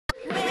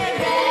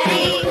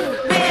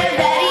We're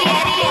ready,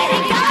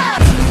 ready, go!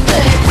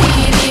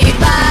 Bikini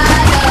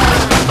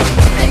Bottom,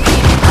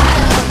 Bikini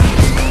Bottom,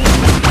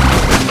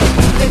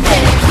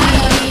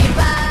 Bikini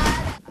Bottom.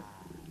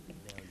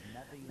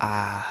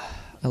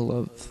 I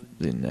love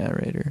the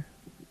narrator.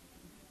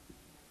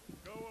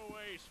 Go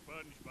away,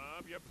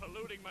 Spongebob. You're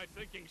polluting my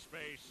thinking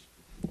space.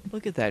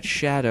 Look at that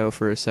shadow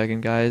for a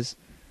second, guys.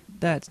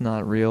 That's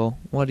not real.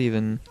 What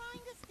even?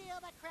 Trying to steal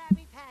the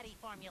Krabby Patty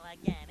formula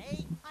again,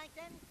 eh,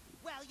 Plankton?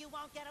 Well, you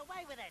won't get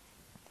away with it.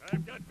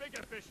 I've got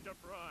bigger fish to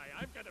fry.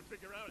 I've got to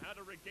figure out how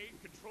to regain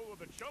control of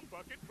the chum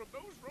bucket from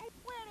those ropes.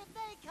 Where did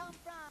they come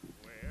from?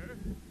 Where?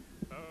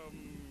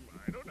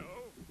 I don't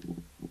know.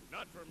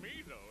 Not for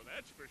me, though,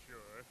 that's for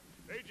sure.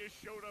 They just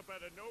showed up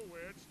out of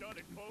nowhere and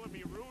started calling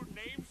me rude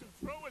names and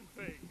throwing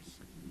things.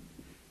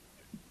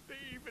 They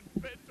even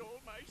bent all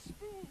my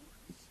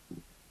spoons.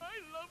 I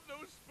love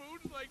those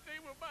spoons like they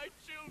were my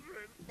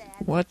children.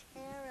 That's What?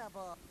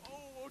 terrible.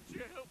 Oh, won't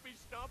you help me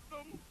stop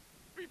them?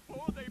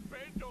 Before they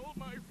bent all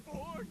my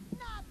forks?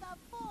 Not the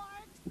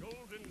forks.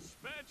 Golden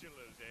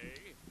spatulas,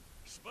 eh?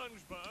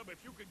 SpongeBob,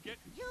 if you could get...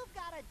 You've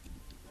got a...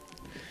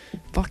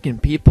 Fucking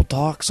people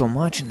talk so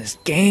much in this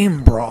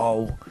game,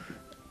 bro.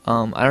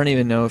 I don't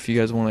even know if you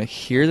guys want to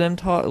hear them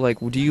talk. Like,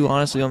 do you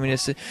honestly want me to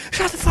say,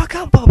 shut the fuck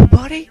up, Bubble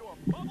Buddy? You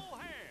a bubble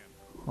hand.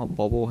 Oh,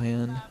 Bubble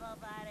Hand. Bubble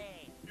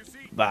Buddy. You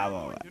see,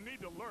 Bubble. you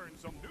need to learn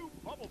some new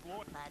bubble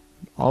blow.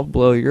 I'll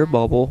blow your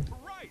bubble.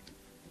 Right.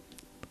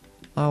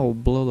 I will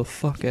blow the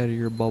fuck out of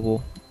your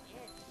bubble.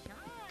 It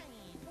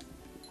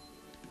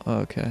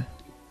shines. Okay.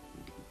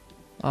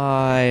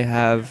 I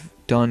have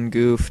done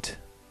goofed.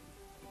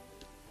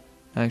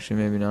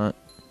 Actually, maybe not.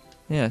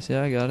 Yeah, see,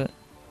 I got it.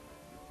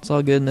 It's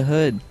all good in the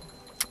hood.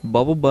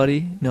 Bubble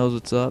Buddy knows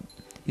what's up.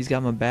 He's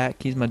got my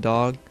back. He's my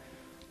dog.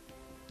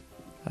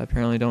 I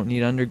apparently don't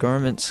need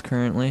undergarments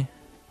currently.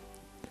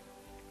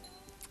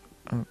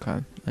 Okay.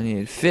 I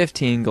needed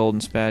 15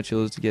 golden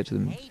spatulas to get to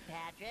the... Hey,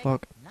 Patrick.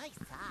 Fuck. Nice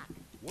sock.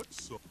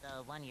 What's up?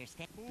 The one you're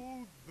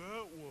Oh,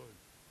 that one.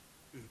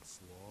 It's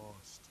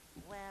lost.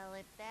 Well,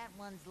 if that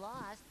one's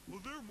lost...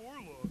 Well, they're more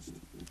lost.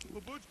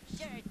 A bunch.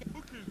 Sure.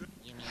 Okay, then.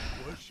 You mean...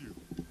 Bless you.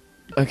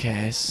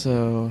 Okay,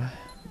 so...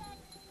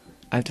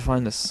 I have to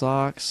find the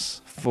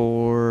socks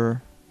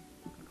for...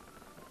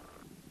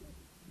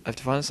 I have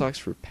to find the socks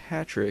for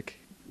Patrick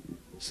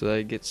so that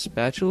I get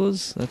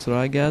spatulas? That's what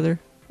I gather?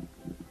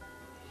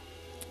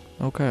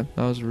 Okay,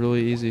 that was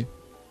really easy.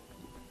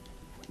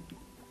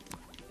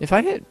 If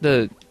I hit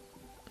the...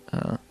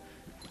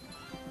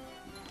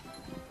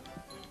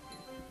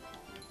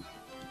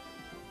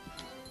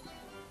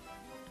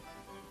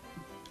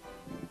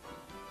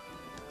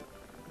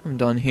 I'm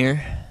done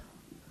here.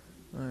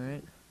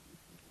 Alright.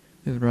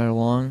 Moving right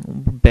along.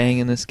 We're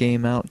banging this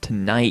game out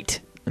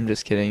tonight. I'm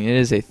just kidding. It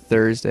is a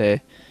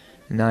Thursday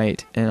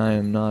night, and I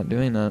am not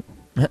doing that.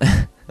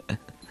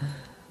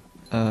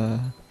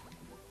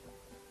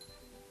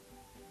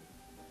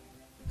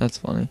 That's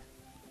funny.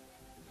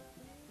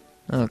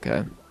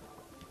 Okay.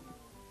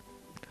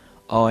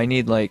 Oh, I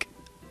need like...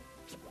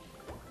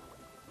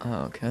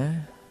 Okay.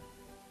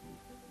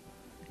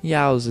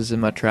 Yowzes in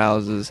my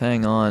trousers.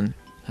 Hang on.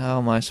 How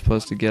am I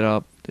supposed to get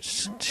up?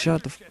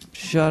 Shut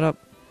up.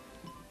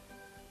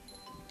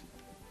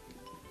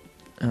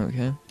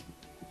 Okay.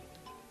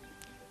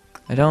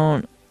 I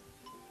don't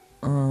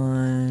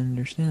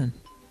understand.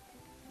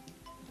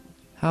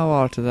 How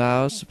art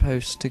thou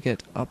supposed to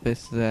get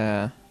uppeth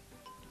there?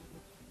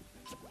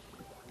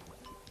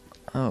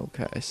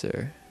 Okay,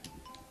 sir.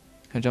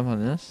 Can I jump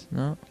on this?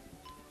 No.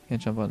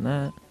 Can't jump on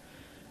that.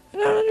 I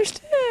don't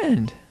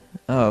understand.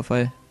 Oh, if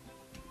I...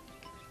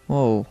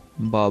 Whoa,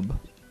 bub.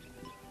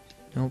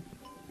 Nope.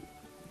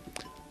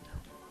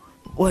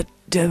 What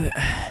do it?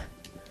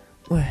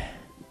 What?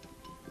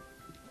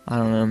 I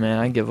don't know, man.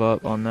 I give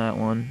up on that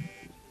one.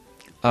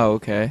 Oh,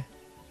 okay.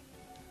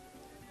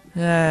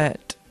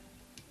 That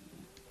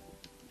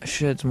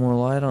sheds more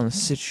light on the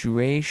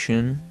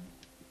situation.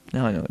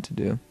 Now I know what to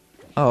do.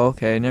 Oh,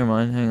 okay. Never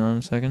mind. Hang on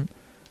a second.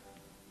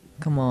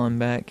 Come on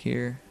back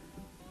here.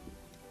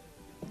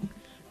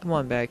 Come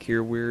on back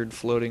here, weird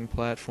floating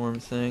platform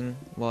thing.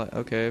 What?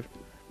 Okay.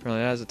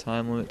 Apparently that has a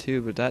time limit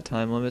too, but that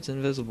time limit's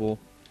invisible.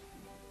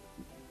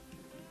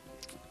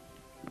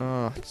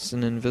 It's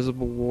an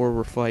invisible war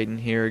we're fighting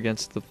here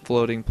against the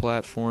floating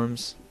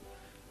platforms.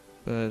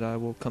 But I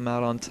will come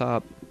out on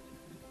top.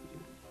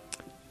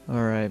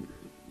 Alright.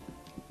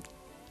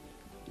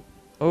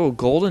 Oh,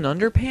 golden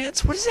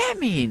underpants? What does that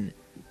mean?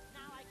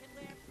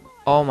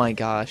 Oh my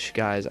gosh,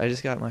 guys. I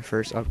just got my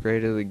first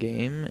upgrade of the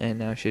game, and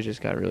now shit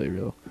just got really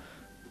real.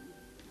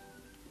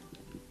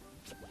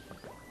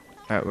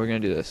 Alright, we're gonna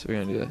do this. We're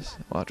gonna do this.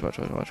 Watch.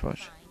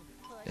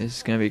 This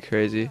is gonna be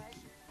crazy.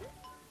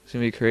 It's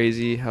gonna be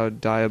crazy how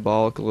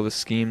diabolical of a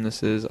scheme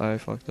this is. I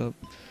fucked up.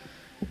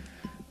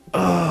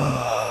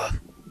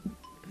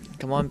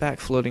 Come on back,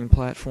 floating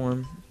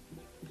platform.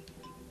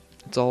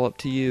 It's all up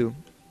to you.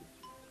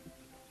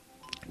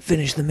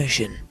 Finish the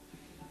mission.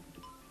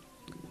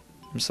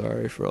 I'm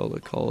sorry for all the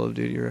Call of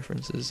Duty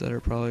references that are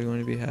probably going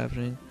to be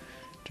happening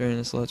during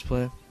this Let's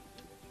Play.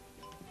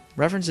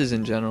 References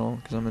in general,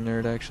 because I'm a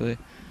nerd, actually.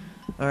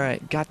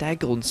 Alright, got that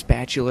golden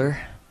spatula.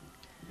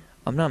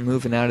 I'm not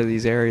moving out of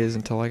these areas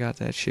until I got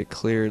that shit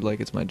cleared like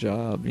it's my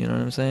job, you know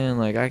what I'm saying?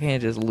 Like, I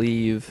can't just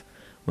leave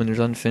when there's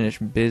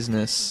unfinished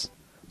business.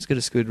 Let's go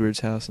to Squidward's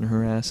house and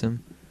harass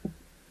him.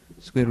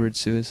 Squidward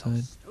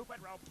suicide.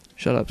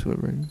 Shut up,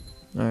 Squidward.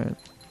 Alright.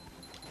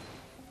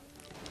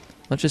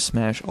 Let's just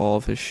smash all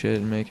of his shit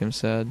and make him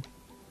sad.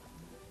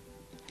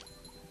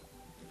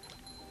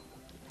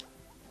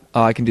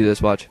 Oh, I can do this,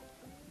 watch.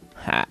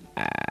 Ha!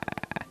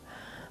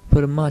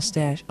 Put a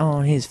mustache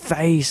on his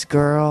face,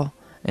 girl!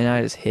 And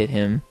I just hit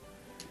him.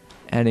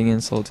 Adding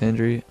insult to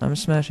injury. I'm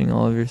smashing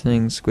all of your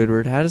things,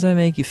 Squidward. How does that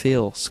make you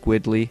feel,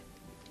 Squidly?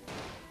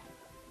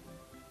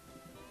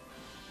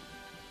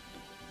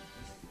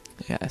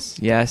 Yes,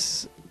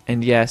 yes,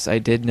 and yes, I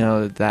did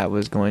know that that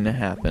was going to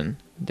happen.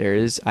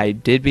 I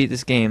did beat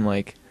this game,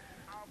 like...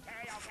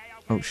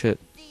 Oh, shit.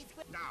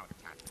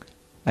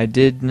 I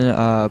did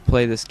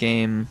play this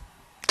game,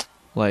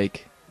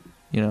 like,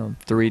 you know,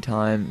 3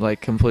 times,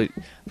 like, probably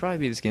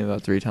beat this game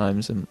about 3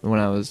 times when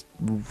I was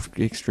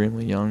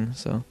extremely young,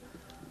 so...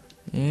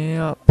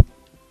 Yep.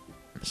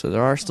 So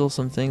there are still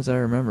some things I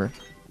remember.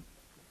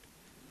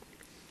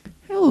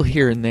 A little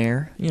here and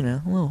there, you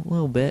know, a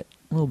little bit.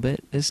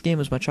 This game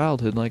was my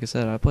childhood, like I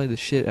said. I played the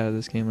shit out of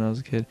this game when I was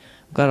a kid.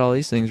 I'm glad all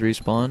these things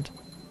respawned.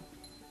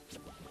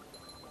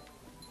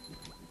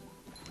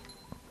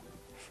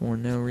 For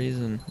no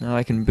reason. Now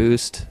I can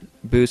boost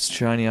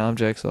shiny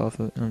objects off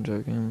of it. I'm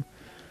joking.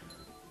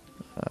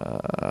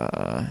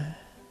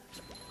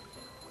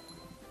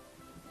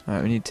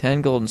 Alright, we need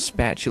 10 golden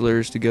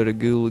spatulas to go to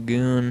Goo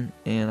Lagoon,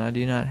 and I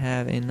do not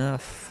have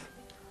enough.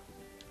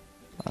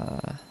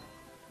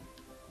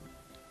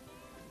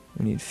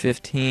 We need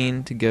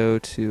 15 to go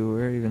to,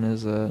 where even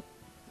is that?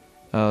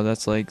 Oh,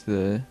 that's like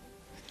the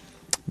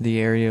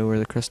area where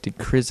the Krusty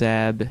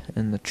Krizab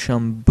and the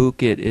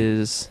Chumbucket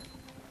is.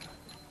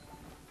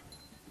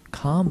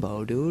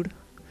 Combo, dude.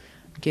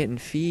 I'm getting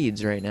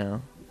feeds right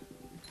now.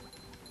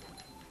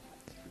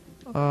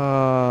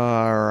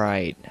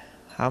 Alright.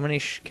 How many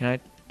can I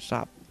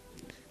stop?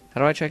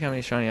 How do I check how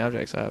many shiny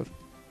objects I have?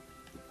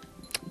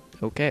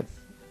 Okay.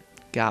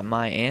 Got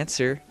my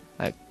answer.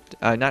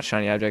 Not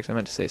shiny objects, I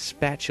meant to say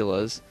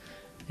spatulas.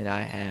 And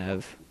I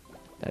have...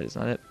 That is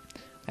not it.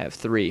 I have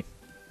 3.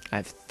 I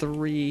have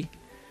 3.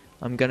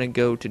 I'm gonna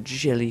go to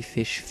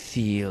Jellyfish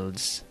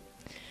Fields.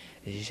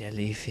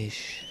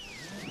 Jellyfish.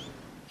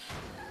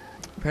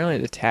 Apparently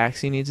the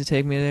taxi needs to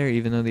take me there,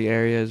 even though the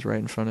area is right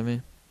in front of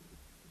me.